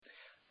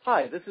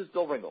Hi, this is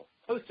Bill Ringel,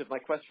 host of My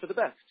Quest for the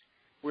Best,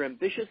 where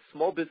ambitious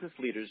small business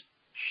leaders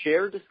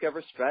share,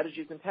 discover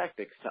strategies and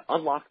tactics to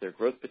unlock their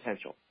growth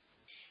potential.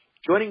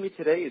 Joining me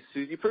today is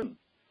Susie Pruden.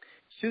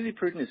 Susie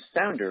Pruden is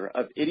founder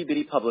of Itty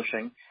Bitty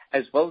Publishing,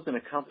 as well as an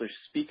accomplished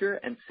speaker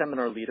and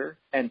seminar leader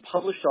and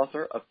published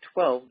author of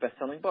 12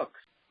 best-selling books.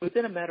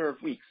 Within a matter of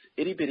weeks,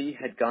 Itty Bitty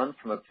had gone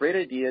from a great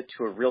idea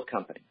to a real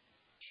company.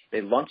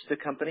 They launched the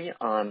company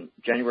on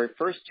January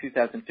 1st,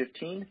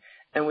 2015,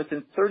 and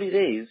within 30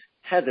 days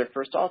had their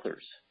first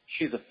authors.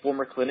 She's a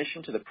former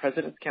clinician to the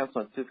President's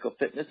Council on Physical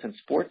Fitness and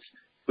Sports,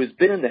 who has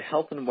been in the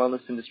health and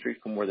wellness industry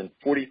for more than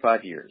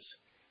 45 years.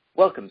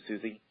 Welcome,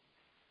 Susie.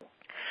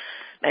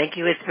 Thank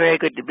you. It's very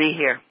good to be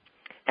here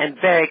and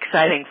very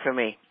exciting for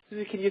me.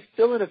 Susie, can you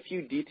fill in a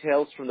few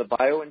details from the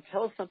bio and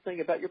tell us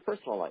something about your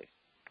personal life?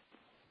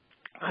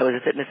 I was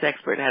a fitness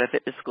expert, had a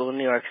fitness school in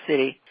New York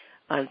City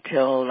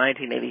until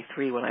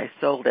 1983 when I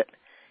sold it,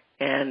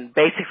 and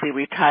basically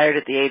retired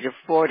at the age of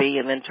 40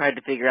 and then tried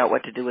to figure out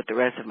what to do with the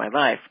rest of my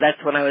life. That's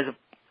when I was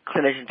a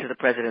clinician to the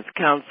President's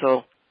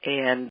Council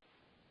and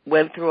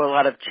went through a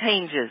lot of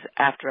changes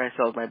after I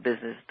sold my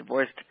business,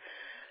 divorced,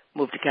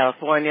 moved to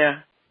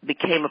California,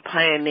 became a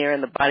pioneer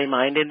in the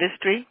body-mind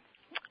industry,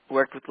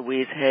 worked with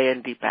Louise Hay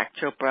and Deepak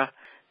Chopra,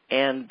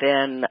 and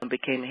then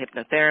became a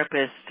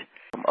hypnotherapist,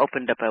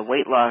 opened up a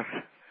weight loss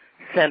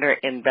center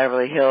in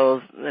Beverly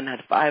Hills, then had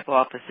 5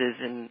 offices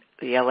in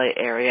the LA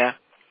area.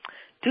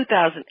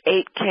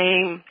 2008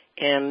 came,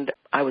 and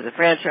I was a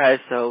franchise,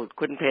 so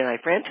couldn't pay my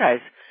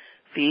franchise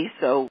fee,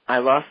 so I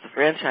lost the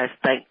franchise,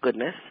 thank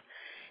goodness,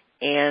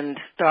 and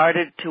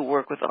started to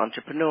work with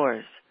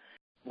entrepreneurs.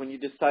 When you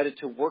decided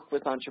to work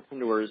with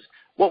entrepreneurs,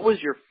 what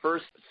was your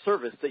first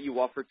service that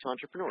you offered to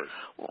entrepreneurs?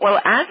 Well,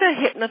 as a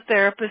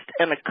hypnotherapist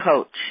and a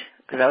coach,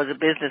 because I was a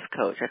business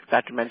coach, I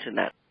forgot to mention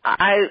that,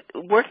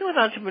 working with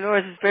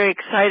entrepreneurs is very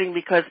exciting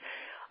because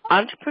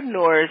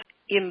entrepreneurs,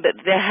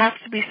 they have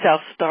to be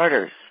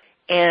self-starters,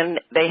 and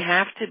they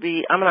have to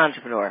be, I'm an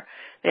entrepreneur,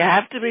 they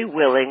have to be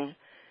willing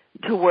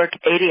to work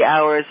 80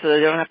 hours so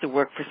they don't have to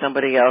work for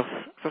somebody else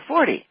for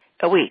 40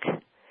 a week.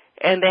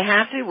 And they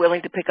have to be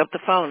willing to pick up the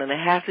phone, and they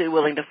have to be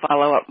willing to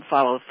follow up and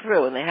follow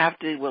through, and they have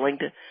to be willing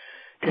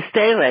to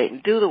stay late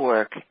and do the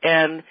work,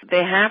 and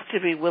they have to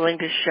be willing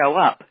to show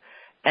up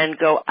and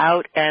go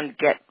out and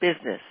get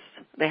business.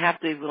 They have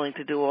to be willing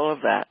to do all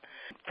of that.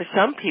 For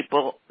some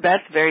people,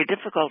 that's very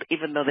difficult,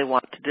 even though they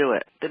want to do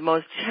it. The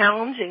most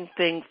challenging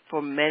thing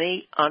for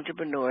many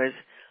entrepreneurs,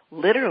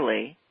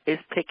 literally, is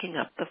picking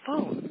up the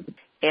phone.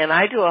 And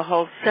I do a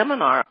whole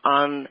seminar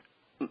on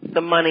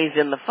the money's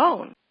in the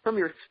phone. From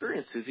your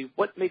experience, Susie,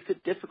 what makes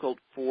it difficult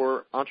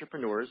for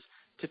entrepreneurs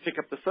to pick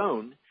up the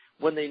phone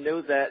when they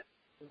know that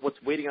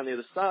what's waiting on the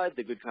other side,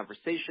 the good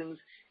conversations,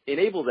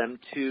 enable them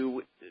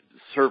to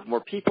serve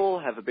more people,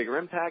 have a bigger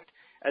impact,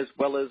 as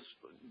well as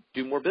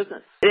do more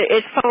business?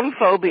 It's phone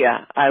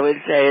phobia, I would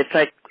say. It's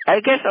like, I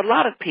guess a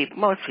lot of people,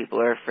 most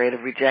people are afraid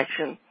of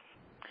rejection.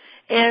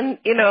 And,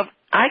 if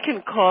I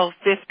can call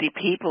 50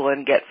 people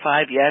and get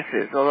 5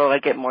 yeses, although I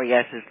get more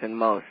yeses than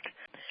most.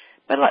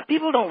 But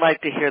people don't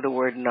like to hear the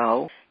word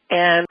no.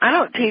 And I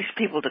don't teach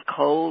people to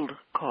cold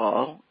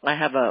call. I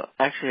have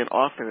actually an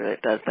author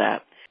that does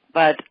that.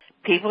 But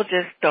people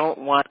just don't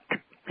want to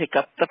pick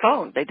up the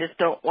phone. They just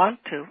don't want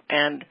to.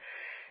 And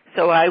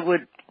so I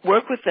would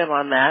work with them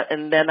on that,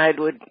 and then I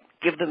would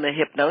give them the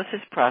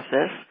hypnosis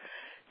process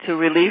to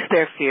release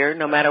their fear,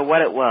 no matter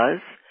what it was,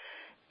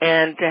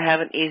 and to have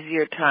an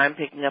easier time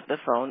picking up the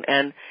phone.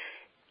 And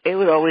it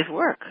would always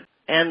work.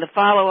 And the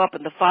follow-up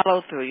and the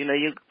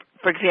follow-through,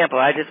 for example,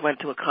 I just went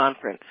to a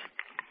conference,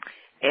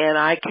 and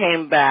I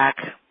came back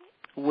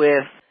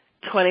with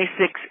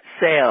 26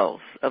 sales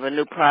of a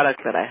new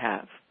product that I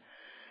have.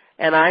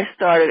 And I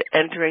started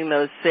entering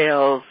those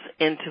sales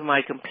into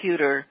my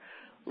computer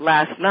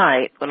last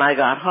night when I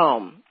got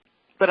home.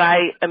 But I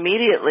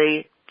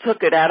immediately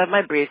took it out of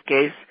my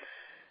briefcase,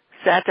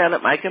 sat down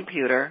at my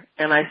computer,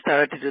 and I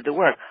started to do the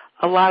work.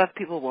 A lot of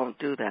people won't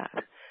do that.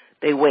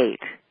 They wait.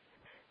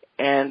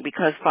 And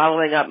because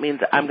following up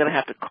means I'm going to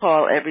have to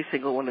call every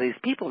single one of these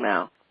people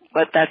now.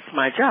 But that's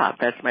my job.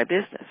 That's my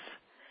business.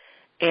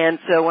 And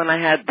so when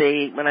I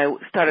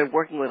started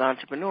working with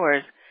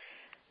entrepreneurs,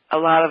 a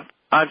lot of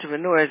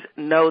entrepreneurs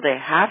know they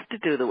have to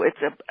do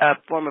it's a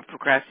form of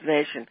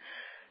procrastination.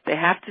 They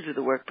have to do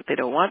the work, but they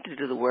don't want to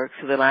do the work.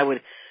 So then I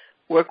would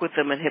work with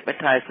them and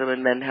hypnotize them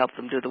and then help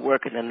them do the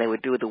work, and then they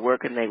would do the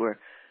work, and they were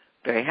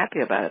very happy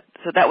about it.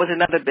 So that was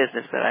another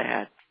business that I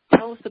had.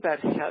 Tell us about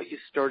how you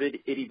started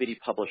Itty Bitty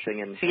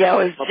Publishing. I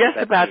was just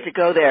about to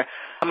go there.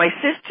 My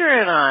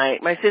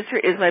sister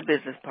is my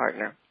business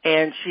partner,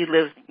 and she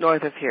lives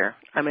north of here.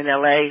 I'm in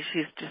L.A.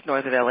 She's just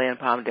north of L.A. in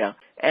Palmdale.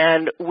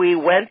 And we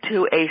went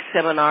to a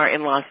seminar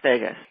in Las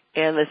Vegas,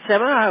 and the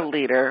seminar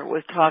leader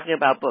was talking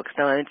about books.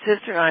 Now, my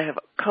sister and I have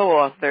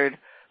co-authored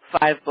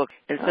 5 books,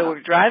 and so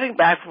we're driving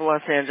back from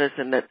Los Angeles,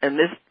 and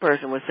this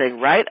person was saying,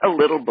 write a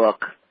little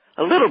book,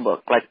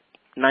 like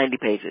 90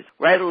 pages.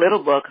 Write a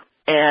little book.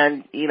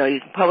 And, you can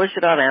publish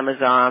it on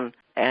Amazon,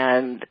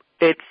 and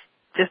it's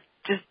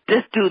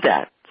just do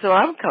that. So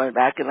I'm coming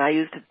back, and I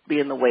used to be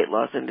in the weight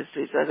loss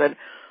industry. So I said,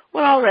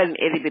 well, I'll write an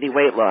itty-bitty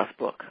weight loss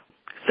book.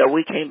 So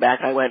we came back.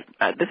 I went,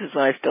 this is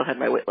when I still had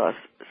my weight loss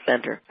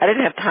center. I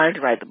didn't have time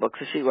to write the book,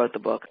 so she wrote the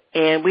book.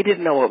 And we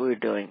didn't know what we were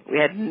doing. We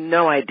had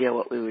no idea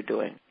what we were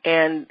doing.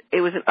 And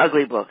it was an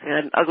ugly book. It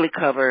had an ugly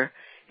cover.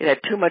 It had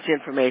too much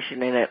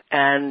information in it.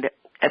 And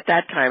at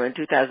that time, in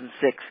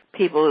 2006,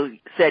 people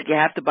said you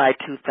have to buy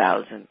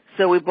 2,000.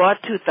 So we bought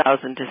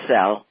 2,000 to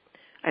sell.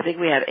 I think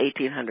we had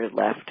 1,800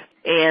 left.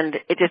 And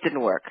it just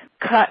didn't work.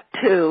 Cut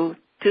to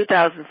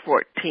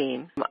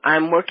 2014,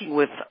 I'm working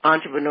with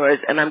entrepreneurs,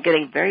 and I'm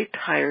getting very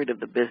tired of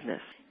the business.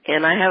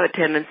 And I have a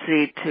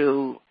tendency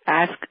to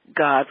ask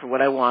God for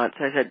what I want.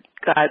 So I said,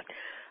 God,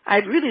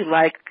 I'd really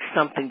like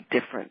something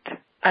different.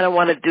 I don't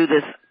want to do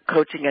this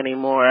coaching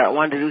anymore. I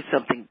want to do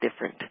something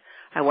different.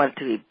 I want it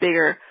to be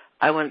bigger.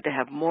 I want it to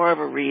have more of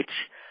a reach.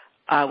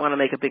 I want to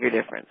make a bigger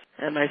difference.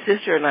 And my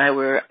sister and I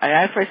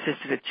asked my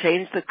sister to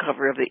change the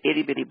cover of the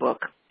itty-bitty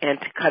book and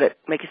to cut it,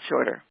 make it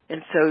shorter.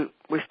 And so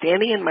we're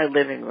standing in my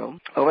living room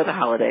over the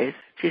holidays.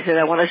 She said,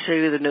 I want to show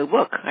you the new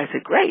book. I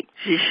said, great.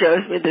 She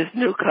shows me this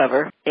new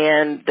cover.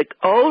 And the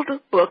old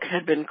book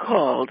had been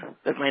called,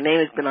 because my name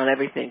has been on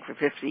everything for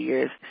 50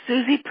 years,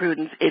 Susie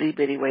Prudence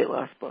Itty-Bitty Weight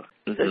Loss Book.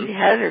 Mm-hmm. So she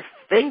has her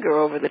finger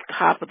over the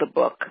top of the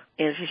book,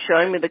 and she's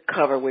showing me the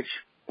cover, which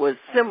was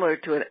similar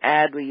to an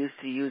ad we used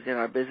to use in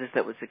our business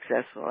that was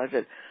successful. I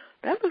said,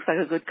 that looks like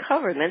a good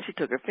cover. And then she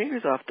took her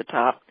fingers off the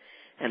top,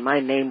 and my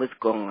name was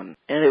gone.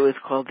 And it was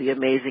called The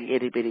Amazing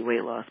Itty Bitty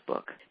Weight Loss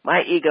Book.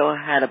 My ego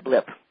had a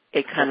blip.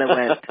 It kind of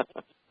went,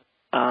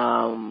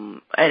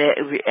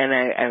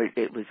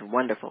 it was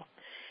wonderful.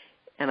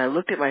 And I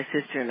looked at my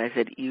sister and I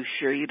said, you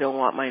sure you don't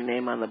want my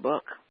name on the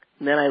book?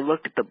 And then I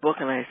looked at the book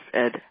and I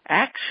said,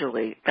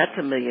 actually, that's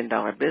 $1 million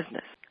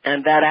business.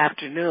 And that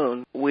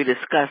afternoon, we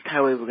discussed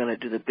how we were going to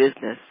do the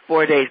business.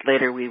 4 days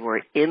later, we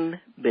were in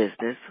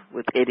business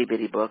with Itty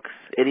Bitty Books,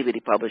 Itty Bitty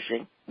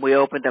Publishing. We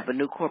opened up a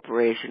new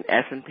corporation,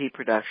 S&P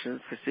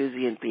Productions, for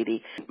Susie and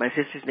Petey. My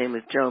sister's name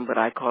is Joan, but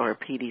I call her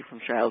Petey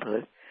from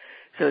childhood.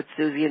 So it's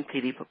Susie and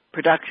Petey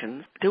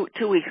Productions.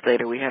 Two weeks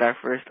later, we had our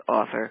first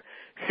author.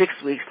 6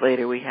 weeks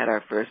later, we had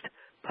our first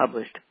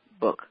published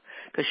book.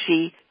 Because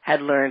she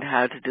had learned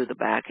how to do the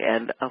back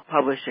end of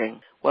publishing.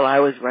 While I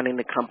was running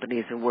the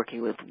companies and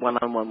working with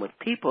one-on-one with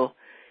people,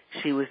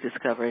 she was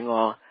discovering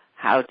all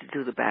how to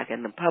do the back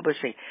end of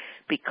publishing.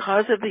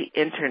 Because of the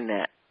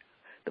Internet,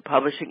 the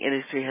publishing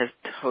industry has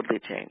totally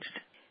changed.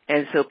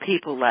 And so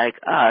people like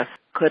us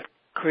could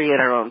create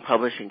our own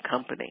publishing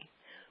company,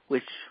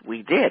 which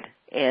we did.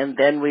 And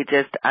then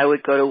I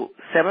would go to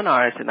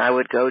seminars and I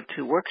would go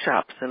to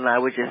workshops and I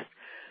would just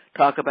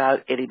talk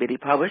about itty-bitty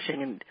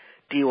publishing and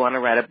do you want to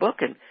write a book?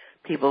 And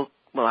people,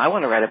 well, I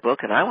want to write a book,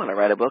 and I want to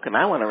write a book, and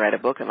I want to write a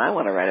book, and I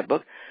want to write a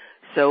book.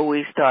 So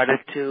we started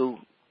to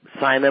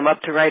sign them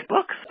up to write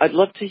books. I'd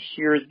love to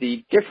hear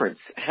the difference,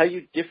 how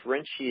you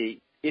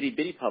differentiate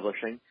itty-bitty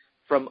publishing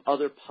from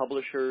other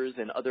publishers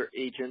and other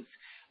agents.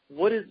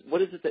 What is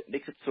it that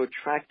makes it so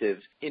attractive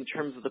in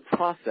terms of the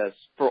process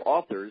for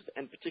authors,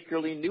 and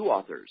particularly new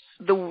authors?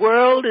 The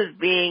world is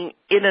being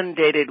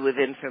inundated with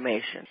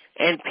information,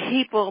 and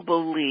people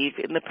believe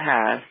in the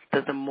past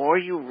that the more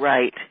you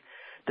write,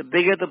 the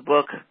bigger the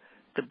book,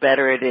 the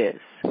better it is.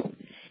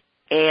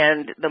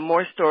 And the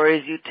more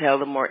stories you tell,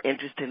 the more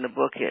interesting the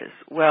book is.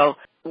 Well,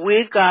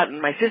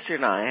 my sister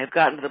and I have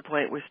gotten to the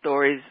point where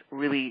stories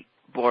really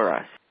bore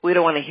us. We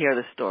don't want to hear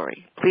the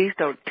story. Please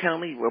don't tell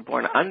me you were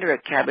born under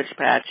a cabbage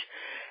patch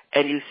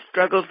and you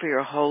struggled for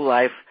your whole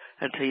life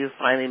until you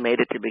finally made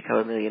it to become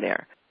a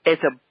millionaire.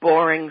 It's a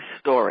boring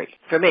story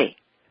for me.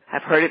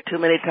 I've heard it too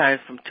many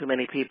times from too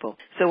many people.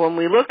 So when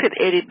we looked at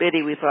Itty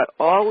Bitty, we thought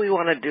all we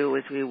want to do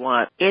is we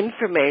want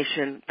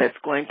information that's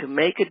going to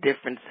make a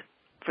difference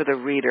for the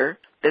reader,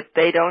 that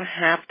they don't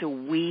have to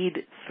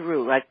weed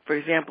through. Like, for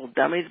example,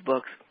 Dummies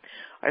books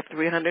are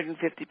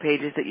 350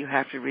 pages that you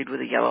have to read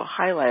with a yellow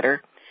highlighter.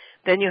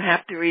 Then you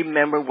have to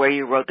remember where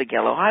you wrote the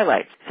yellow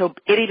highlights. So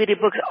Itty Bitty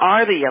books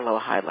are the yellow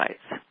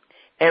highlights.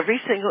 Every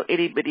single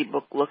Itty Bitty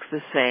book looks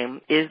the same,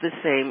 is the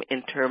same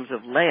in terms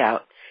of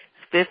layout.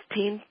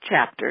 15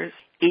 chapters.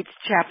 Each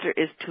chapter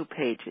is 2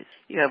 pages.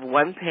 You have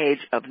 1 page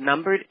of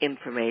numbered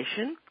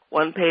information,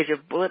 1 page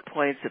of bullet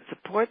points that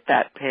support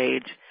that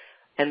page,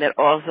 and that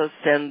also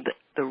send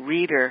the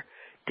reader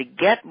to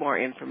get more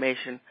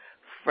information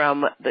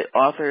from the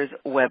author's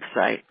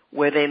website,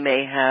 where they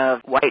may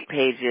have white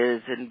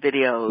pages and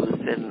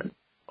videos and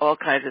all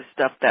kinds of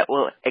stuff that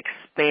will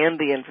expand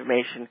the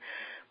information.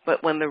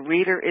 But when the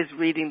reader is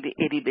reading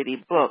the Itty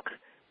Bitty book,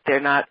 they're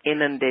not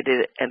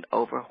inundated and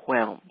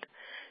overwhelmed.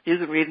 You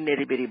can read an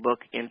Itty Bitty book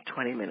in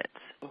 20 minutes.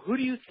 Who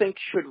do you think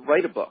should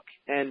write a book,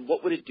 and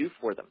what would it do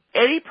for them?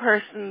 Any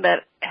person that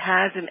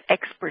has an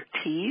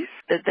expertise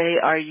that they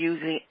are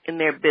using in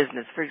their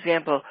business. For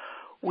example,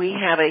 we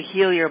have a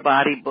Heal Your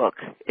Body book.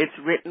 It's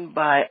written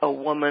by a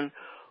woman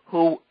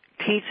who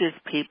teaches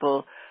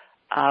people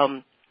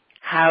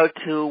how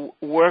to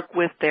work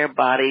with their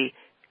body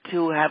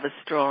to have a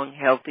strong,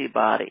 healthy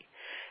body.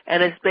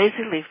 And it's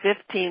basically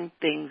 15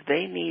 things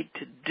they need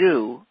to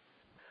do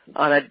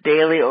on a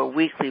daily or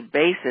weekly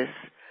basis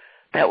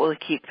that will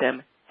keep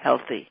them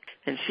healthy.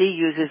 And she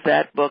uses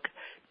that book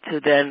to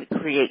then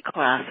create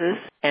classes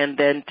and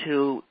then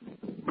to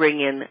bring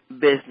in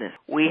business.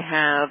 We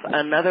have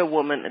another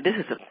woman, and this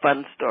is a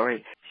fun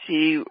story.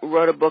 She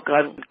wrote a book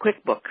on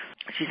QuickBooks.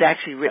 She's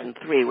actually written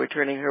 3. We're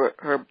turning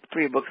her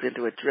 3 books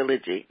into a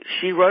trilogy.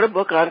 She wrote a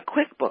book on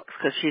QuickBooks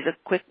because she's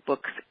a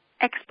QuickBooks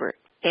expert.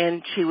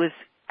 And she was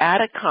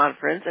at a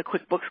conference, a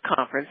QuickBooks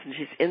conference, and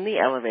she's in the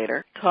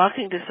elevator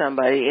talking to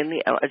somebody,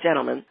 a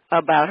gentleman,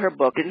 about her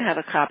book. Didn't have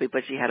a copy,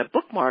 but she had a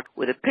bookmark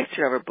with a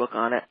picture of her book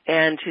on it.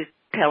 And she's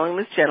telling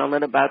this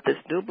gentleman about this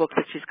new book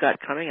that she's got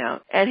coming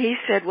out. And he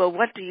said, well,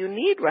 what do you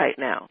need right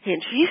now?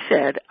 And she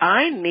said,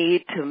 I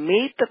need to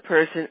meet the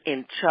person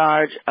in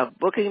charge of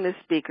booking the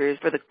speakers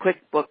for the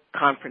QuickBook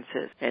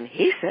conferences. And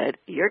he said,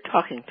 you're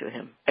talking to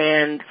him.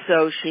 And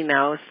so she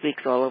now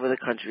speaks all over the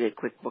country at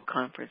QuickBook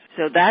conference.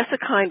 So that's the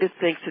kind of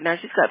thing. So now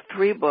she's got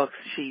 3 books.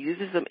 She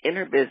uses them in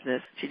her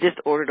business. She just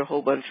ordered a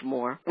whole bunch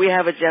more. We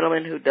have a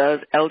gentleman who does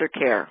elder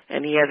care,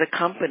 and he has a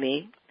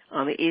company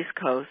on the East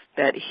Coast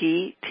that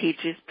he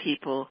teaches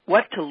people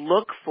what to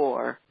look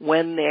for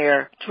when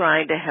they're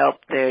trying to help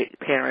their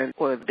parents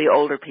or the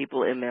older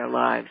people in their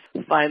lives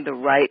find the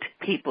right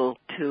people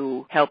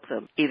to help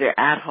them, either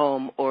at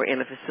home or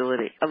in a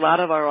facility. A lot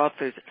of our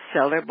authors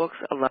sell their books.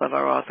 A lot of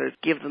our authors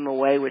give them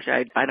away, which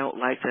I don't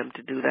like them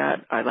to do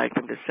that. I like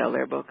them to sell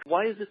their books.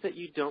 Why is it that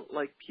you don't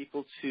like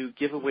people to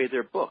give away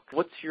their book?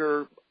 What's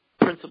your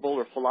principle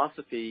or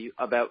philosophy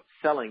about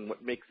selling?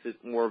 What makes it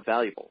more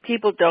valuable?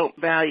 People don't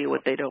value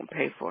what they don't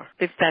pay for.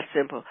 It's that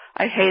simple.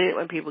 I hate it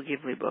when people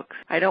give me books.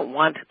 I don't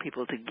want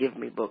people to give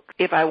me books.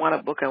 If I want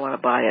a book, I want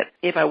to buy it.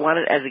 If I want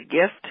it as a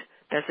gift,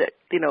 that's it,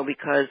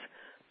 because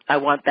I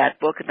want that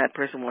book and that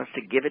person wants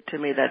to give it to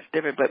me, that's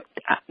different. But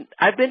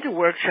I've been to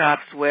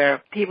workshops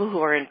where people who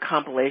are in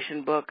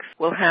compilation books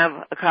will have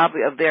a copy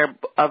of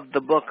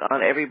the book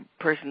on every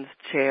person's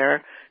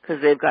chair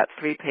because they've got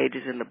 3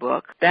 pages in the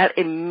book. That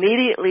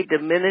immediately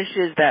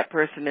diminishes that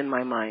person in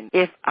my mind.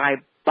 If I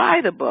buy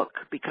the book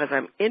because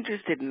I'm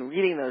interested in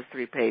reading those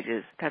 3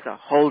 pages, that's a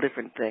whole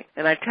different thing.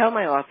 And I tell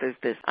my authors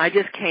this. I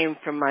just came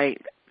from my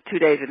 2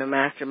 days in a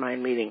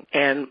mastermind meeting,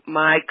 and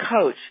my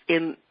coach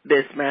in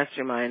this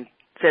mastermind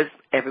says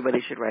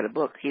everybody should write a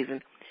book. He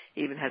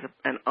even has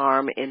an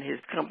arm in his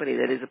company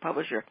that is a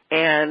publisher.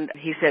 And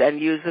he said, and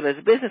use them as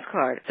a business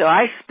card. So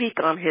I speak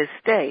on his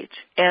stage,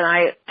 and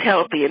I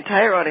tell the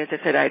entire audience,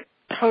 I said, I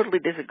totally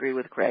disagree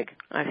with Craig.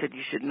 I said,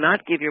 you should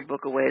not give your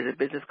book away as a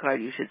business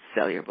card. You should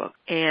sell your book.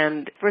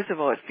 And first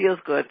of all, it feels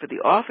good for the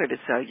author to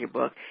sell your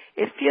book.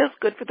 It feels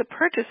good for the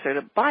purchaser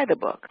to buy the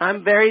book.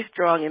 I'm very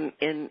strong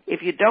in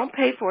if you don't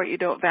pay for it, you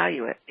don't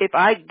value it. If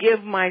I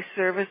give my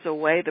service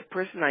away, the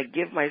person I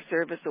give my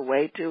service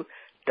away to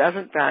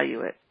doesn't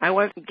value it. I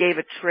once gave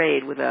a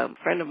trade with a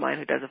friend of mine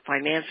who does a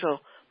financial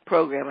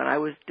program, and I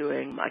was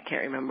doing, I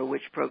can't remember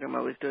which program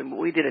I was doing, but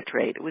we did a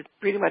trade. It was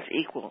pretty much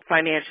equal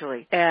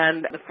financially.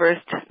 And the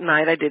first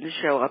night I didn't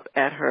show up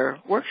at her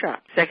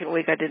workshop. Second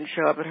week I didn't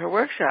show up at her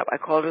workshop. I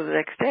called her the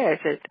next day.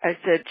 I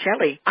said,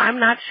 Shelley, I'm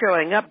not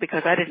showing up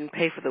because I didn't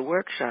pay for the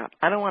workshop.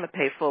 I don't want to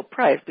pay full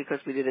price because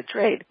we did a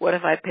trade. What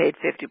if I paid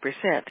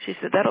 50%? She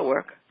said, that'll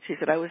work. She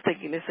said, I was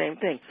thinking the same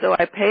thing. So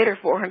I paid her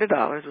 $400.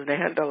 It was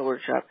an $800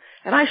 workshop.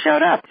 And I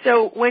showed up.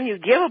 So when you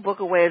give a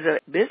book away as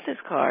a business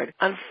card,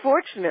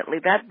 unfortunately,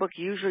 that book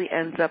usually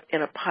ends up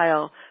in a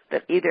pile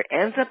that either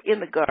ends up in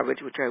the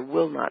garbage, which I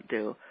will not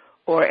do,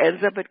 or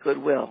ends up at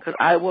Goodwill. Because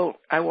I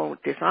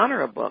won't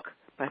dishonor a book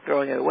by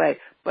throwing it away,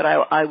 but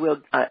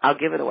I'll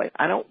give it away.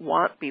 I don't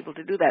want people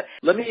to do that.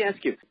 Let me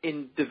ask you,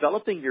 in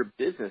developing your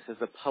business as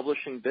a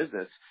publishing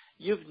business,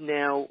 you've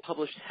now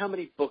published how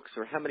many books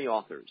or how many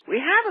authors? We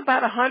have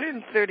about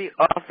 130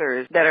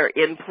 authors that are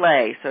in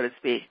play, so to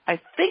speak. I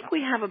think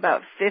we have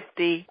about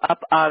 50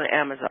 up on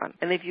Amazon.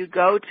 And if you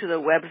go to the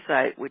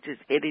website, which is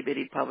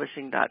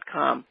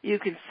ittybittypublishing.com, you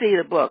can see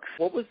the books.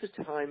 What was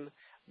the time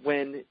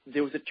when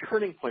there was a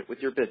turning point with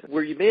your business,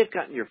 where you may have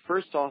gotten your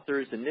first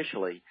authors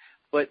initially,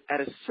 but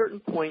at a certain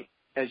point,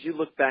 as you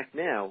look back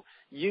now,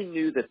 you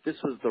knew that this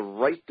was the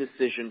right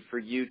decision for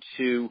you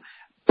to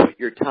put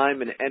your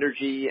time and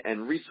energy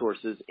and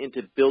resources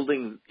into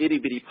building Itty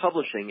Bitty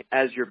Publishing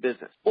as your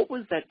business. What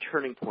was that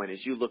turning point as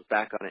you look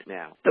back on it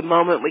now? The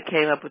moment we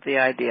came up with the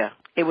idea.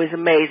 It was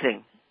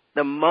amazing.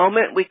 The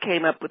moment we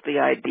came up with the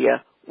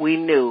idea, we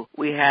knew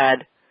we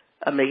had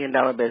 $1 million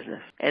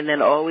business. And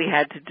then all we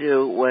had to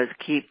do was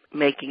keep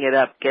making it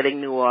up,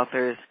 getting new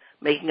authors,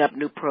 making up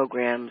new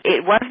programs.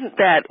 It wasn't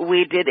that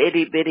we did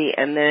Itty Bitty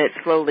and then it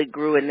slowly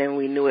grew and then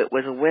we knew it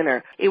was a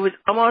winner. It was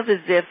almost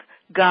as if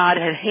God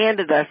had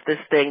handed us this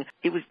thing.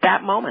 It was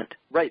that moment.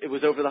 Right. It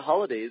was over the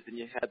holidays and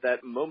you had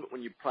that moment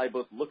when you probably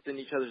both looked in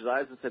each other's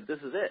eyes and said, this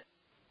is it.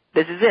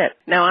 This is it.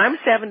 Now, I'm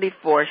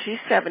 74. She's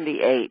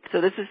 78.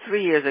 So this is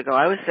 3 years ago.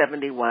 I was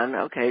 71.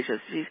 Okay, so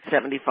she's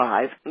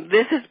 75.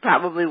 This is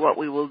probably what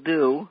we will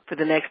do for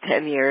the next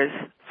 10 years,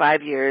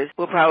 5 years.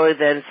 We'll probably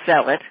then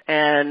sell it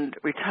and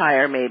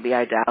retire, maybe,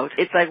 I doubt.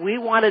 It's like we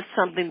wanted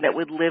something that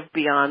would live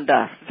beyond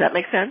us. Does that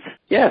make sense?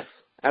 Yes.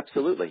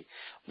 Absolutely.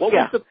 What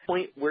was the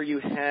point where you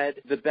had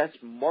the best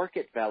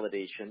market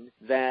validation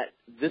that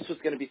this was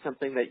going to be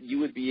something that you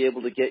would be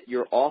able to get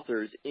your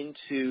authors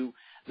into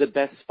the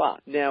best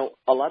spot? Now,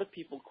 a lot of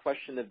people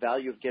question the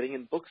value of getting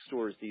in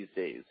bookstores these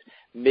days.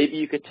 Maybe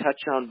you could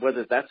touch on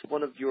whether that's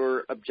one of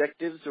your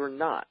objectives or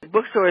not.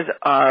 Bookstores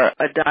are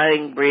a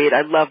dying breed.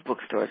 I love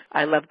bookstores.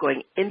 I love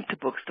going into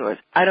bookstores.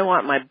 I don't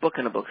want my book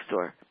in a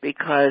bookstore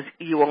because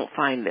you won't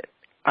find it.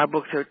 Our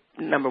books are,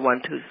 number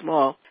one, too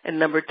small, and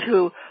number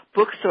two,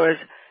 bookstores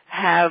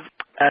have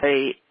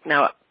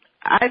now,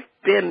 I've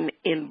been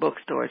in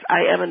bookstores.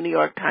 I am a New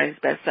York Times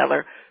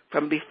bestseller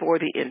from before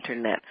the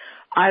Internet.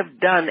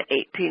 I've done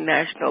 18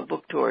 national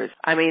book tours.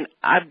 I mean,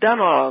 I've done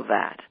all of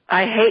that.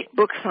 I hate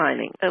book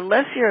signing.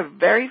 Unless you're a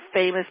very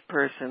famous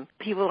person,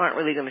 people aren't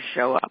really going to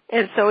show up.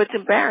 And so it's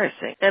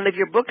embarrassing. And if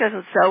your book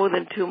doesn't sell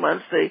within 2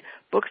 months, the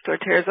bookstore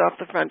tears off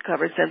the front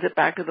cover, sends it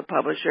back to the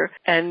publisher,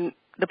 and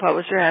the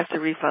publisher has to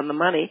refund the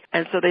money,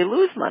 and so they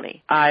lose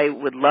money. I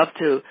would love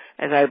to,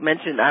 as I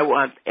mentioned, I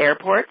want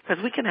airports,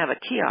 because we can have a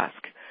kiosk.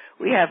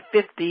 We have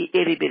 50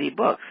 itty-bitty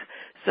books.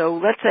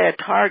 So let's say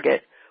a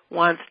Target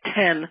wants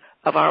 10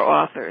 of our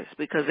authors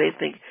because they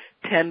think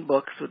 10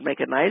 books would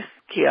make a nice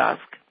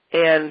kiosk.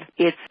 And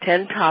it's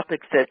 10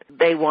 topics that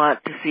they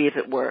want to see if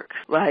it works,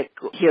 like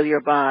Heal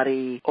Your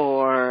Body,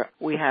 or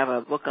we have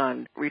a book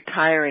on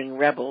retiring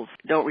rebels.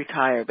 Don't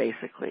retire,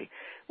 basically.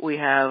 We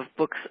have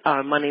books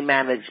on money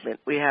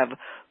management. We have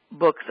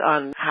books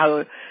on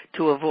how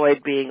to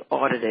avoid being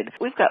audited.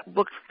 We've got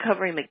books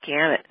covering the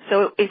gamut.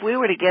 So if we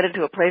were to get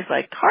into a place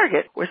like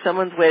Target where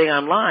someone's waiting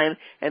online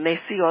and they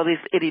see all these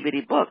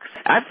itty-bitty books,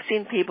 I've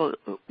seen people,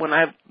 when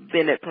I've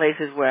been at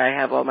places where I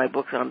have all my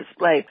books on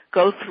display,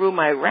 go through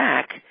my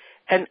rack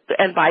and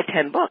buy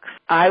 10 books.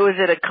 I was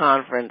at a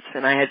conference,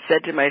 and I had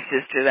said to my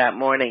sister that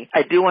morning,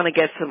 I do want to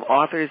get some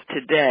authors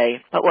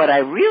today, but what I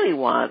really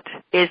want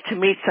is to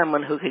meet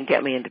someone who can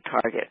get me into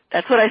Target.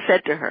 That's what I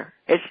said to her.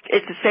 It's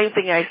the same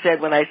thing I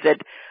said when I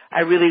said I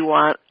really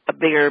want a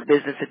bigger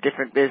business, a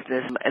different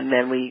business, and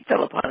then we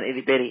fell upon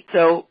itty-bitty.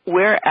 So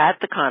we're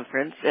at the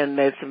conference, and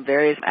there's some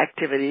various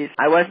activities.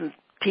 I wasn't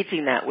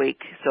teaching that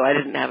week, so I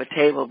didn't have a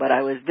table, but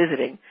I was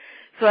visiting.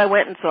 So I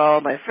went and saw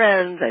all my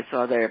friends, I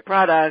saw their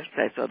products,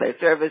 I saw their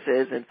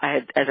services, and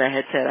as I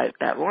had said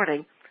that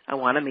morning, I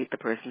want to meet the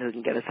person who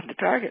can get us into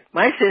Target.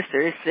 My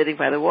sister is sitting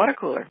by the water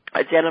cooler.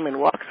 A gentleman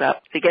walks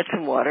up to get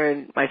some water,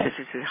 and my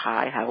sister says,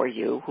 hi, how are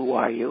you? Who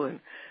are you? And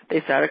they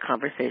start a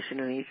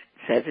conversation, and he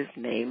says his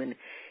name, and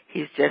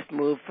he's just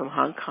moved from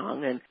Hong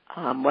Kong, and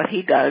what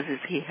he does is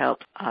he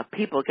helps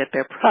people get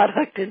their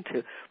product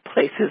into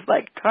places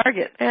like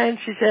Target. And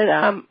she said,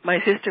 my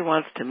sister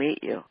wants to meet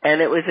you. And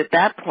it was at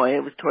that point,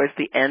 it was towards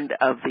the end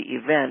of the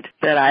event,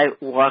 that I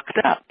walked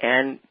up,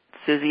 and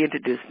Susie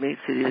introduced me.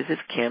 Susie, this is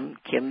Kim.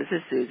 Kim, this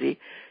is Susie.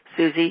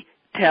 Susie,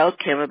 tell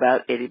Kim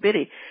about Itty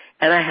Bitty.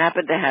 And I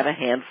happened to have a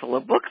handful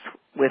of books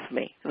with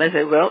me. And I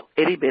said, well,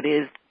 Itty Bitty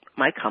is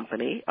my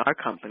company, our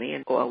company,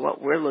 and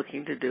what we're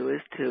looking to do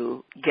is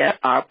to get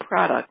our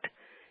product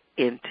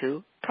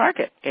into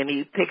Target. And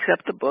he picks up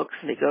the books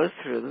and he goes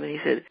through them and he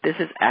said, this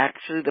is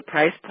actually, the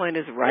price point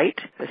is right,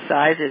 the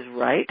size is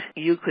right,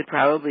 you could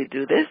probably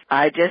do this.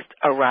 I just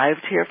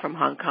arrived here from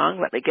Hong Kong,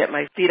 let me get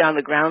my feet on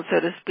the ground, so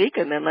to speak,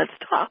 and then let's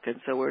talk.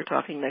 And so we're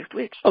talking next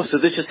week. Oh, so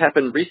this just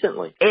happened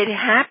recently? It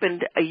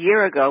happened a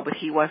year ago, but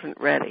he wasn't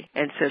ready.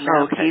 And so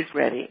now he's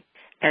ready.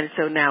 And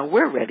so now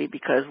we're ready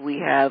because we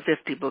have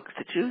 50 books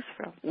to choose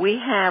from. We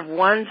have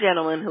one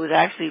gentleman who has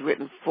actually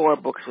written 4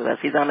 books with us.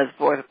 He's on his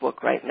 4th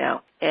book right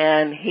now.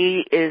 And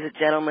he is a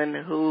gentleman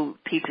who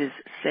teaches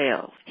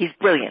sales. He's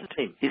brilliant.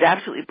 He's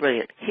absolutely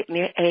brilliant.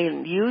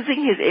 And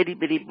using his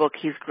itty-bitty book,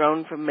 he's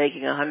grown from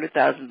making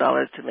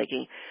 $100,000 to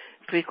making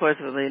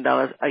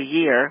 $750,000 a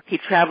year. He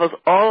travels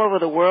all over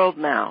the world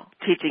now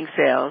teaching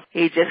sales.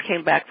 He just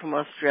came back from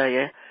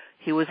Australia.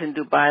 He was in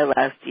Dubai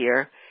last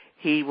year.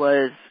 He's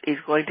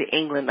going to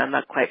England, I'm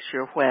not quite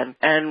sure when,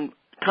 and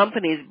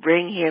companies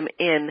bring him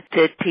in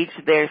to teach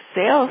their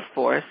sales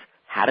force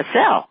how to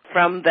sell.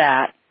 From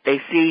that,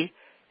 they see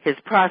his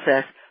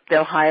process,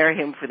 they'll hire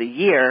him for the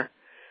year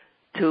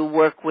to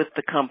work with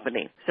the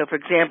company. So, for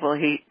example,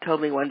 he told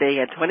me one day he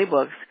had 20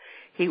 books.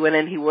 He went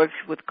in, he works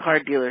with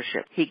car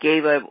dealerships. He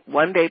gave a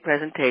one-day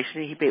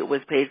presentation. He was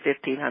paid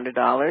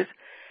 $1,500,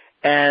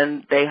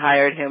 and they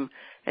hired him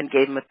and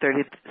gave him a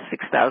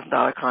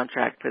 $36,000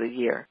 contract for the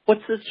year.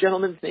 What's this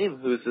gentleman's name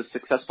who's a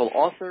successful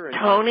author?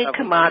 Anthony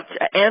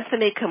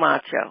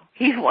Camacho.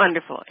 He's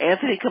wonderful.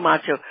 Anthony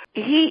Camacho.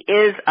 He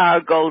is our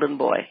golden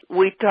boy.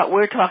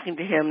 We're talking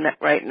to him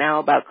right now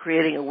about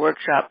creating a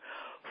workshop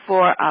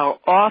for our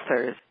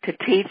authors to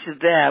teach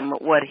them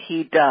what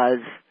he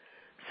does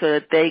so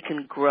that they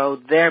can grow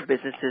their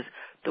businesses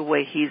the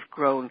way he's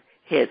grown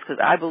his. Because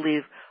I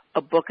believe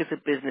a book is a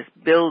business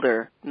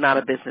builder, not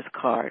a business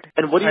card.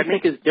 And what do you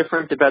think is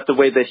different about the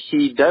way that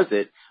he does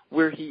it,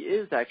 where he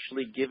is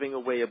actually giving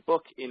away a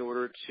book in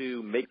order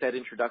to make that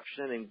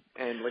introduction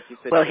and like you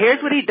said... Well,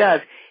 here's what he does.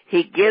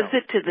 He gives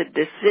it to the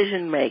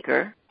decision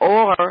maker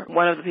or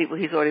one of the people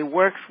he's already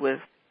works with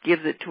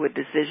gives it to a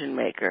decision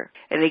maker.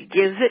 And he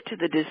gives it to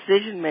the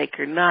decision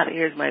maker, not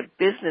here's my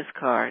business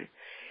card.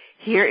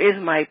 Here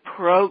is my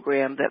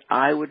program that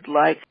I would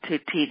like to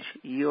teach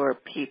your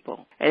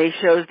people. And he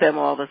shows them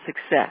all the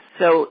success.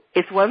 So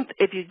it's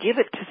if you give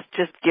it to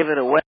just give it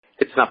away.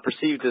 It's not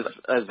perceived as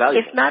valuable.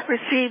 It's not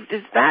perceived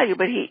as value,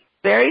 but he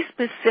very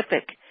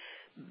specific.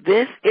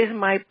 This is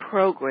my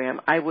program.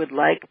 I would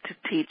like to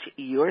teach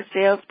your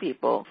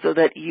salespeople so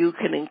that you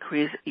can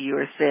increase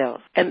your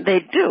sales. And they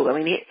do. I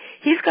mean,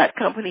 he's got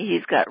company.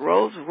 He's got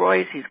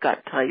Rolls-Royce. He's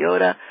got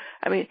Toyota.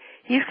 I mean,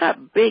 he's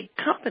got big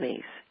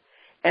companies.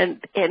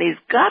 And he's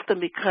got them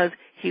because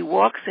he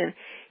walks in,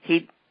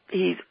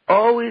 he's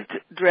always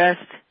dressed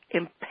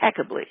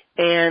impeccably.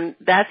 And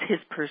that's his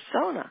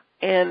persona.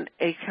 And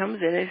he comes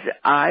in and says,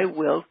 I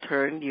will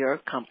turn your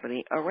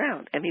company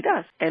around. And he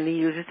does. And he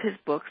uses his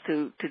books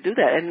to do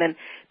that. And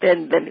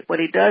then what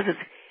he does is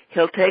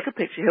he'll take a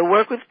picture. He'll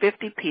work with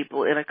 50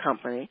 people in a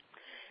company,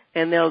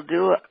 and they'll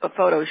do a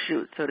photo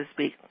shoot, so to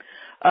speak,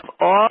 of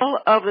all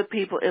of the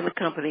people in the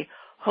company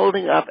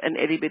holding up an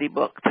itty-bitty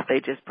book that they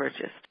just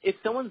purchased. If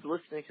someone's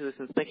listening to this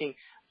and thinking,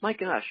 my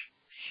gosh,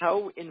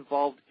 how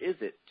involved is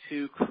it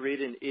to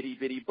create an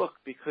itty-bitty book?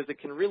 Because it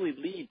can really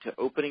lead to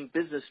opening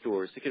business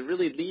doors. It can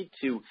really lead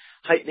to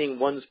heightening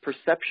one's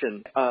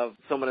perception of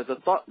someone as a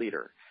thought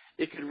leader.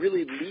 It could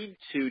really lead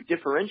to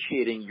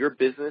differentiating your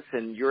business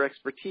and your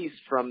expertise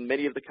from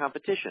many of the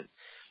competition.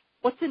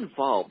 What's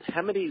involved?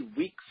 How many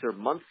weeks or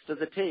months does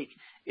it take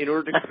in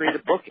order to create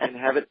a book and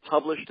have it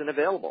published and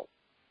available?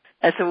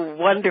 That's a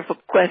wonderful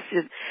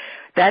question.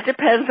 That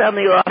depends on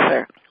the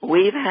author.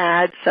 We've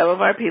had some of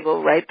our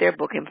people write their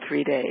book in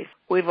 3 days.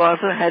 We've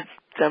also had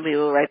some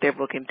people write their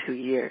book in 2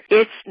 years.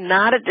 It's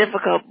not a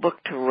difficult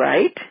book to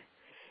write.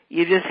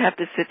 You just have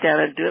to sit down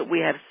and do it. We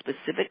have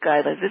specific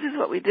guidelines. This is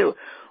what we do.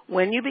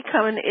 When you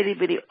become an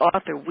itty-bitty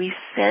author, we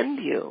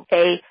send you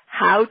a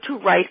how to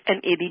write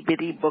an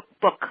itty-bitty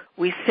book.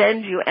 We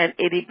send you an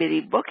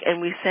itty-bitty book, and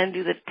we send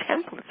you the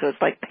template. So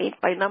it's like paint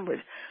by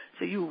numbers.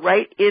 So you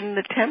write in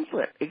the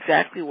template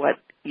exactly what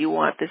you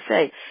want to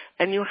say.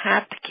 And you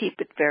have to keep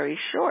it very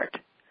short.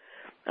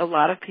 A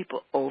lot of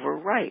people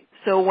overwrite.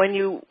 So when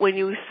you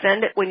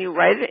send it, when you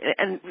write it,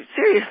 and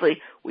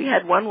seriously, we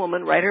had one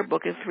woman write her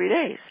book in 3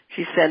 days.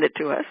 She sent it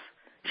to us.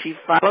 She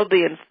followed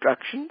the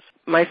instructions.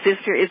 My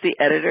sister is the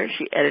editor.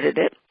 She edited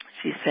it.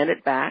 She sent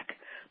it back.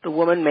 The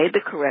woman made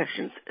the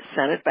corrections,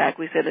 sent it back.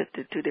 We sent it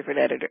to three different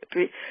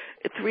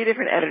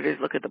editors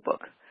look at the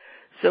book.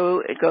 So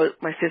it goes,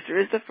 my sister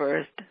is the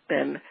first,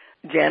 then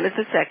Jan is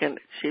the second.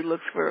 She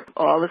looks for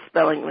all the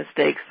spelling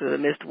mistakes, the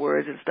missed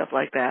words and stuff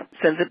like that,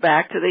 sends it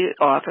back to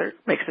the author,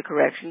 makes the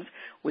corrections.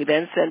 We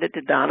then send it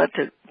to Donna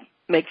to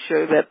make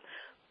sure that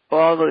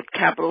all the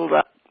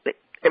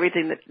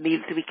everything that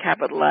needs to be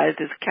capitalized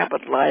is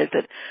capitalized,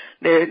 that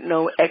there are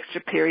no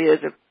extra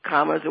periods or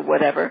commas or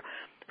whatever.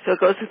 So it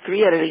goes through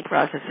 3 editing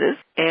processes,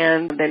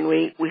 and then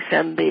we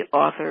send the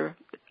author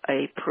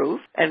a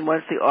proof, and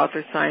once the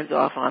author signs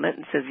off on it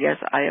and says, yes,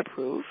 I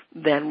approve,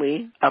 then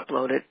we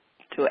upload it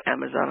to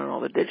Amazon and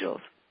all the digitals.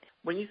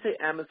 When you say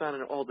Amazon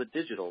and all the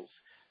digitals,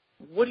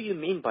 what do you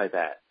mean by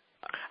that?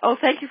 Oh,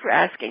 thank you for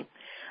asking.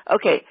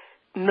 Okay,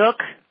 Nook,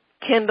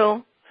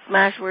 Kindle,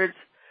 Smashwords,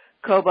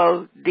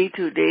 Kobo,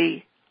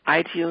 D2D,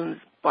 iTunes,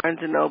 Barnes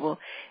 & Noble,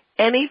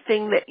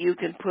 anything that you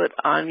can put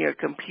on your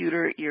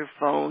computer, your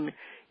phone,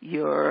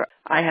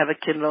 I have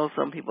a Kindle,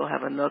 some people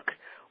have a Nook,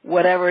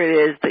 whatever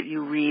it is that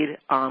you read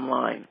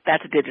online.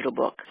 That's a digital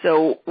book.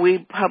 So we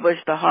publish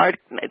it's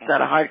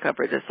not a hardcover,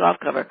 it's a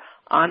softcover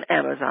on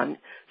Amazon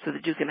so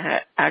that you can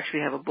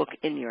actually have a book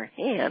in your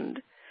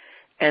hand,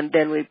 and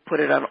then we put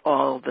it on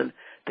all the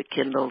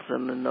Kindles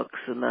and the Nooks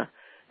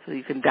so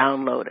you can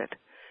download it.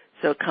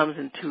 So it comes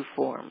in 2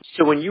 forms.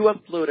 So when you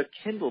upload a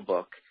Kindle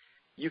book,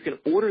 you can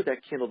order that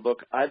Kindle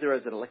book either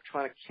as an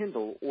electronic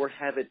Kindle or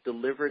have it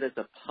delivered as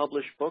a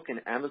published book, and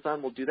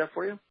Amazon will do that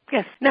for you?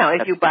 Yes. Now,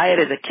 if you buy it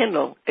as a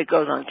Kindle, it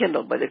goes on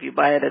Kindle, but if you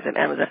buy it as an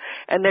Amazon,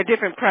 and there are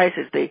different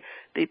prices.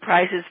 The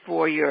prices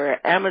for your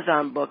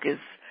Amazon book is,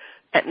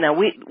 now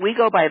we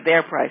go by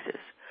their prices.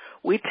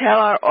 We tell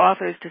our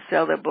authors to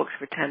sell their books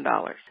for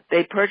 $10.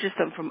 They purchase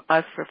them from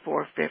us for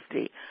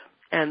 $4.50,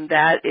 and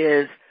that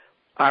is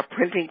our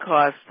printing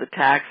costs, the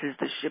taxes,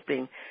 the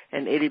shipping,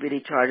 and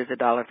itty-bitty charges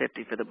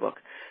 $1.50 for the book.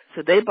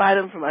 So they buy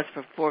them from us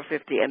for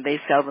 $4.50 and they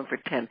sell them for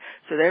 $10.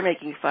 So they're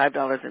making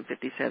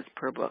 $5.50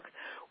 per book.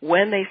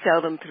 When they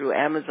sell them through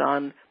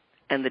Amazon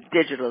and the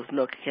digitals,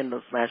 Nook,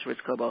 Kindle, Smashwords,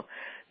 Kobo,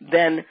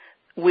 then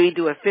we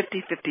do a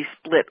 50-50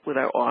 split with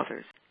our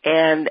authors.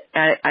 And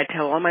I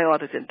tell all my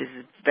authors, and this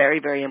is very,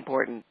 very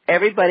important,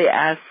 everybody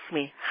asks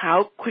me,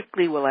 how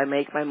quickly will I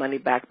make my money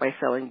back by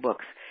selling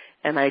books?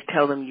 And I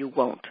tell them you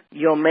won't.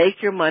 You'll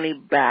make your money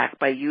back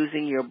by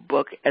using your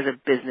book as a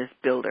business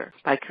builder,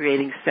 by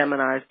creating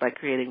seminars, by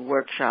creating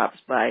workshops,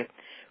 by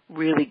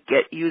really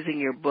using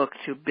your book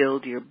to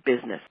build your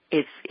business.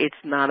 It's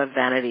not a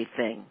vanity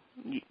thing.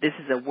 This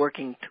is a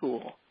working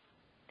tool.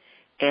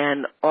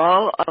 And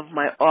all of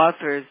my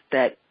authors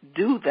that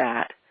do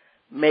that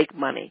make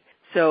money.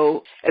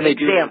 So, and they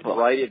do example, a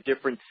variety of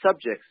different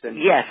subjects and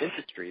yes.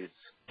 industries.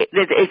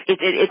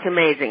 It's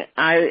amazing.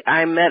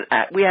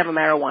 We have a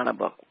marijuana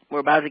book. We're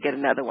about to get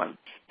another one.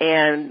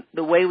 And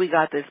the way we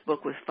got this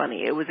book was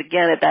funny. It was,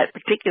 again, at that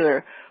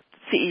particular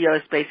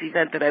CEO Space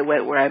event that I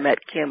went where I met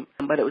Kim,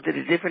 but it was at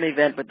a different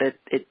event, but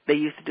they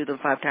used to do them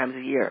 5 times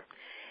a year.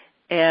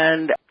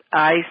 And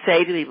I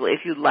say to people, if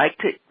you'd like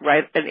to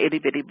write an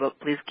itty-bitty book,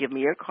 please give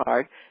me your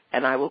card,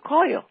 and I will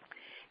call you.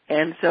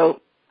 And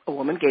so a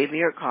woman gave me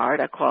her card.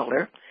 I called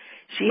her.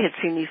 She had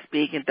seen me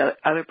speak in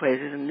other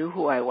places and knew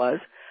who I was.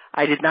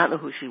 I did not know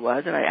who she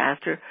was, and I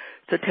asked her,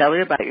 so tell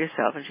me about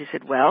yourself. And she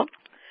said, well,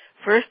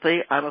 firstly,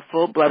 I'm a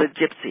full-blooded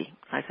gypsy.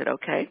 I said,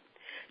 okay.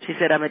 She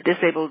said, I'm a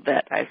disabled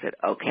vet. I said,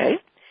 okay.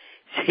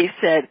 She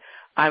said,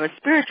 I'm a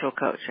spiritual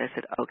coach. I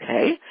said,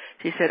 okay.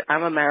 She said,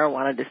 I'm a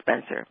marijuana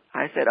dispenser.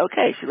 I said,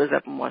 okay. She lives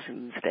up in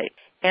Washington State.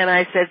 And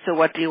I said, so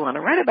what do you want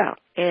to write about?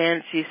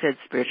 And she said,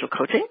 spiritual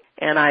coaching.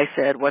 And I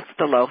said, what's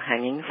the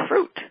low-hanging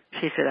fruit?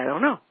 She said, I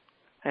don't know.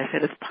 I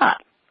said, it's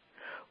pot.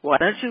 Why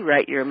don't you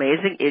write your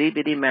amazing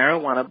itty-bitty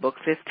marijuana book,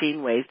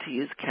 15 Ways to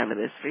Use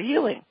Cannabis for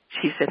Healing?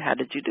 She said, how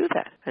did you do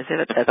that? I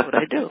said, that's what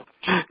I do.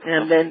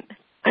 And then,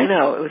 I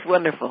know, it was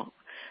wonderful.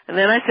 And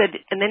then I said,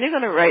 and then you're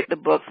going to write the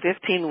book,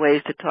 15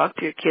 Ways to Talk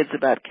to Your Kids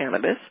About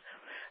Cannabis.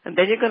 And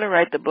then you're going to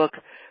write the book,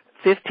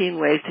 15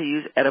 Ways to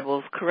Use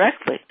Edibles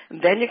Correctly.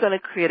 And then you're going to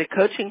create a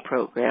coaching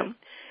program,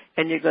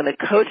 and you're going to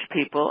coach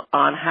people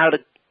on how to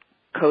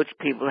coach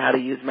people how to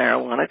use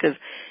marijuana. Because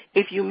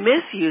if you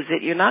misuse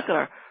it, you're not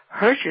going to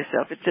hurt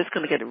yourself. It's just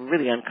going to get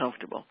really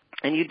uncomfortable.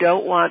 And you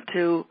don't want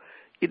to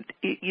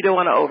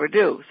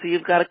overdo. So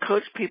you've got to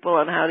coach people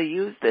on how to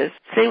use this.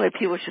 Same way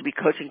people should be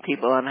coaching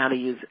people on how to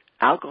use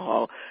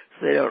alcohol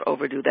so they don't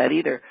overdo that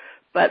either.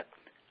 But,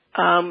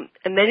 and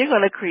then you're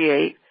going to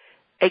create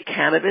a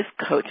cannabis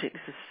coaching.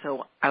 This is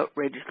so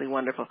outrageously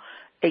wonderful.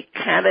 A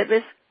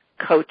cannabis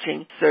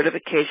coaching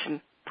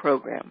certification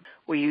program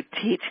where you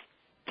teach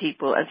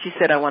people, and she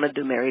said, I want to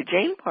do Mary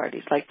Jane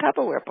parties, like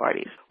Tupperware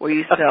parties, where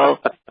you sell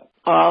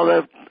all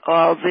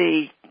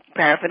the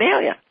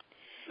paraphernalia.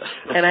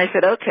 And I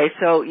said, okay,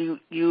 so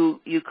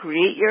you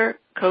create your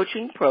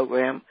coaching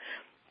program.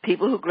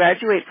 People who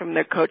graduate from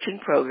their coaching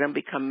program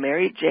become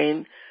Mary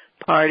Jane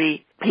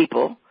party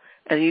people,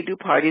 and you do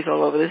parties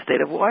all over the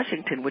state of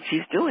Washington, which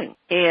she's doing.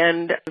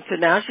 And so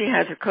now she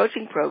has her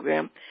coaching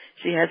program.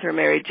 She has her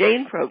Mary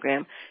Jane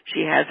program.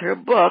 She has her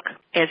book.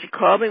 And she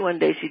called me one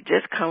day. She'd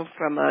just come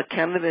from a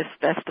cannabis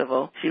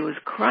festival. She was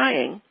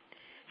crying.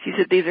 She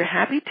said, these are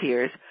happy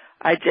tears.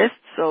 I just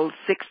sold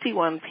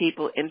 61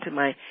 people into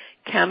my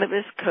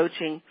cannabis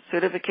coaching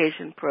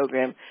certification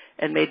program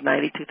and made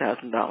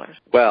 $92,000.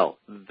 Well,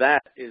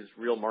 that is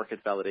real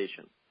market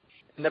validation.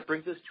 And that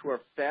brings us to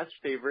our fast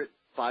favorite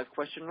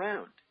 5-question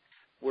round,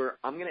 where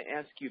I'm going to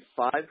ask you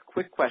 5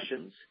 quick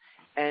questions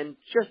and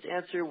just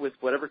answer with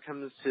whatever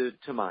comes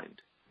to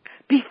mind.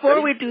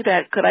 Before we do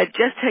that, could I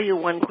just tell you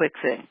one quick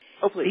thing?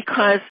 Oh, please.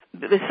 Because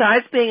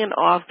besides being an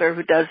author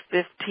who does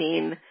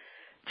 15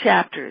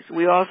 chapters,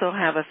 we also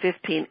have a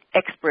 15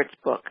 experts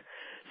book.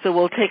 So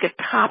we'll take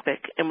a topic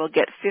and we'll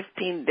get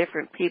 15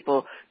 different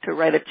people to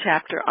write a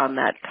chapter on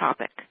that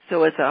topic.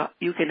 So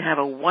you can have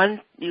a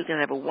one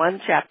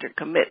chapter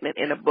commitment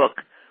in a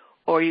book,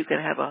 or you can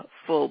have a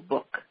full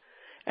book.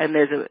 And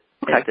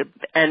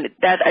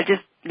I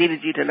just needed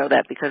you to know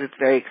that because it's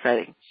very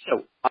exciting.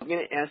 So I'm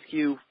going to ask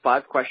you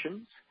 5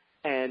 questions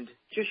and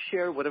just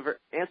share whatever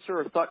answer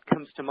or thought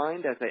comes to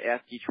mind as I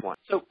ask each one.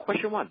 So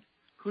question 1,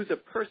 who's a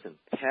person,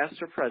 past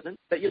or present,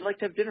 that you'd like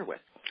to have dinner with?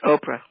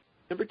 Oprah.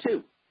 Number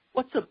 2,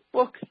 what's a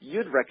book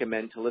you'd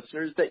recommend to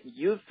listeners that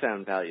you've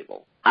found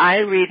valuable? I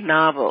read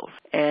novels,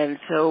 and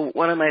so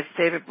one of my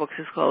favorite books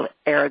is called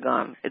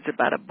Aragon. It's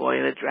about a boy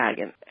and a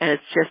dragon, and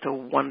it's just a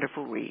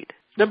wonderful read.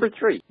 Number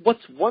 3, what's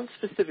one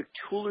specific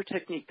tool or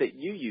technique that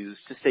you use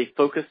to stay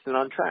focused and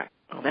on track?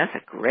 Oh, that's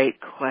a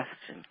great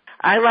question.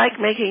 I like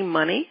making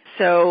money,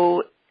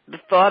 so the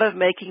thought of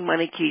making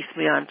money keeps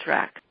me on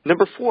track.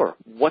 Number 4,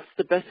 what's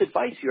the best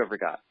advice you ever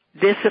got?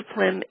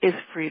 Discipline is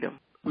freedom.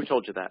 Who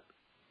told you that?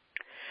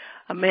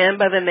 A man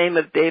by the name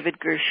of David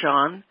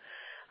Gershon.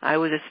 I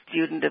was a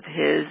student of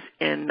his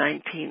in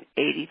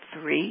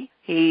 1983.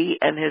 He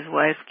and his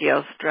wife,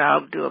 Gail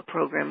Straub, do a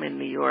program in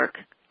New York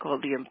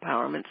called the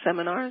Empowerment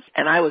Seminars,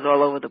 and I was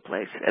all over the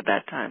place at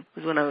that time. It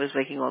was when I was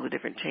making all the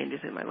different changes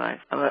in my life.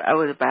 I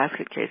was a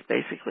basket case,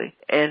 basically.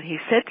 And he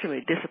said to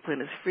me,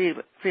 discipline is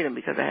freedom,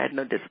 because I had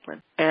no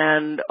discipline.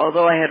 And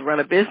although I had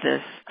run a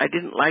business, I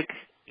didn't like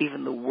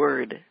even the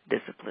word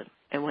discipline.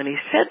 And when he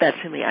said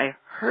that to me, I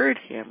heard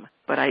him,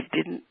 but I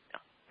didn't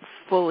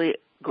fully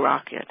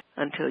grok it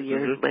until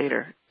years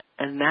later.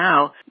 And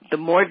now, the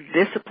more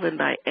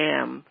disciplined I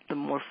am, the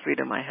more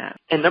freedom I have.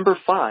 And number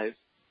 5,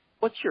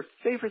 what's your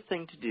favorite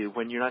thing to do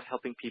when you're not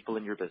helping people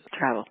in your business?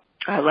 Travel.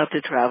 I love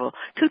to travel.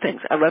 Two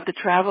things. I love to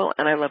travel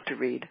and I love to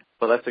read.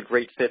 Well, that's a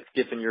great fit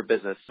given your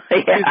business.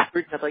 Yeah.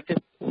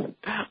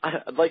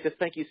 I'd like to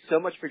thank you so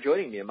much for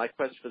joining me in my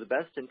quest for the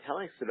best and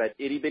telling us about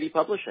Itty Bitty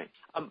Publishing.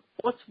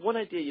 What's one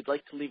idea you'd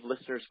like to leave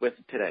listeners with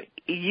today?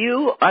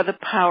 You are the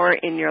power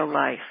in your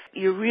life.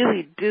 You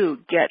really do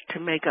get to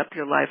make up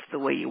your life the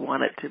way you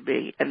want it to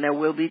be, and there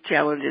will be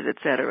challenges,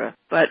 etc.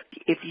 But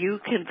if you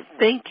can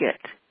think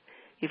it,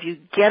 if you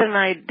get an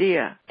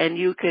idea and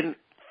you can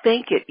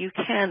think it, you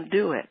can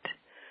do it.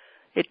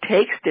 It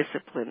takes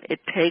discipline. It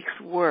takes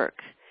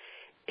work.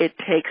 It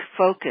takes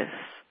focus.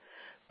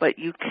 But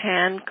you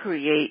can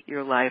create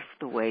your life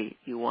the way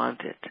you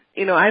want it.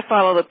 You know, I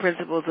follow the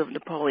principles of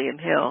Napoleon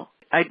Hill.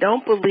 I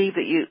don't believe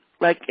that you,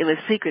 like in The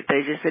Secret,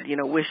 they just said,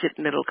 wish it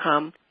and it'll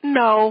come.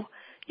 No,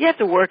 you have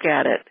to work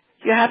at it.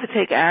 You have to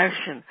take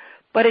action.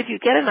 But if you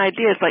get an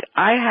idea, it's like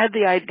I had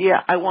the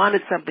idea, I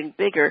wanted something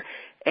bigger,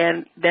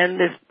 and then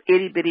this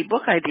itty-bitty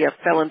book idea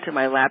fell into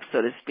my lap,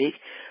 so to speak.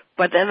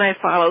 But then I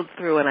followed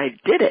through and I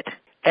did it.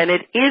 And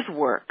it is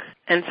work.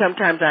 And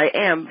sometimes I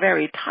am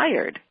very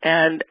tired.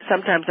 And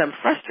sometimes I'm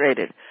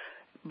frustrated.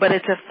 But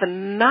it's a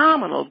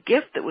phenomenal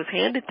gift that was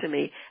handed to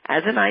me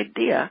as an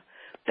idea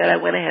that I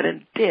went ahead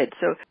and did.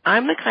 So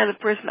I'm the kind of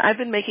person, I've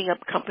been making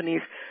up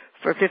companies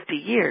for 50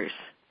 years.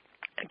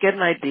 I get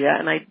an idea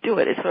and I do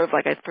it. It's sort of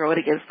like I throw it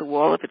against the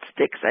wall. If it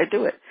sticks, I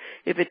do it.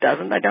 If it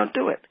doesn't, I don't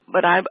do it.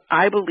 But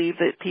I believe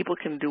that people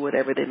can do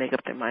whatever they make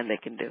up their mind they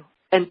can do.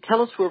 And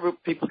tell us where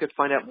people could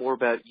find out more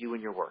about you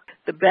and your work.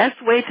 The best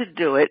way to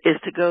do it is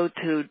to go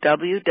to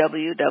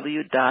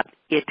www.bitty,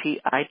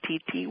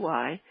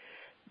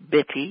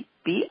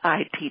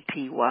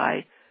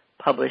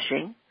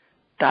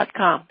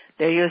 publishing.com.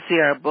 There you'll see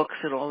our books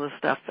and all the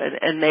stuff.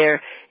 And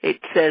there it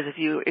says if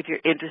you're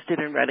interested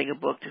in writing a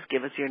book, just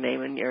give us your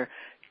name and your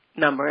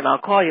number and I'll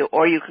call you.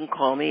 Or you can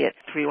call me at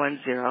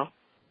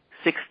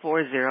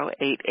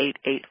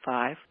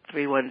 310-640-8885,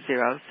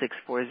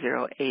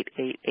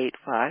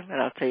 310-640-8885,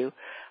 and I'll tell you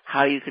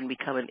how you can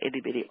become an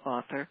itty bitty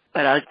author.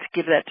 But I'll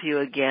give that to you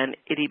again,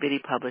 Itty Bitty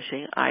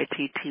Publishing,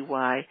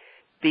 ITTYBITTY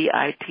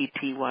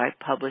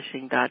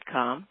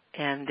publishing.com,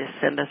 and just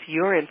send us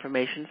your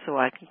information so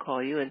I can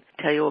call you and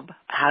tell you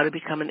how to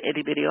become an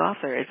itty bitty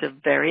author. It's a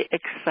very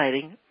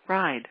exciting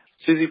ride.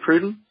 Susie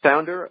Pruden,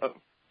 founder of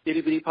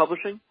Itty Bitty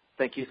Publishing,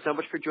 thank you so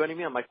much for joining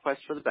me on my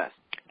quest for the best.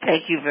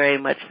 Thank you very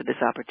much for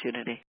this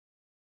opportunity.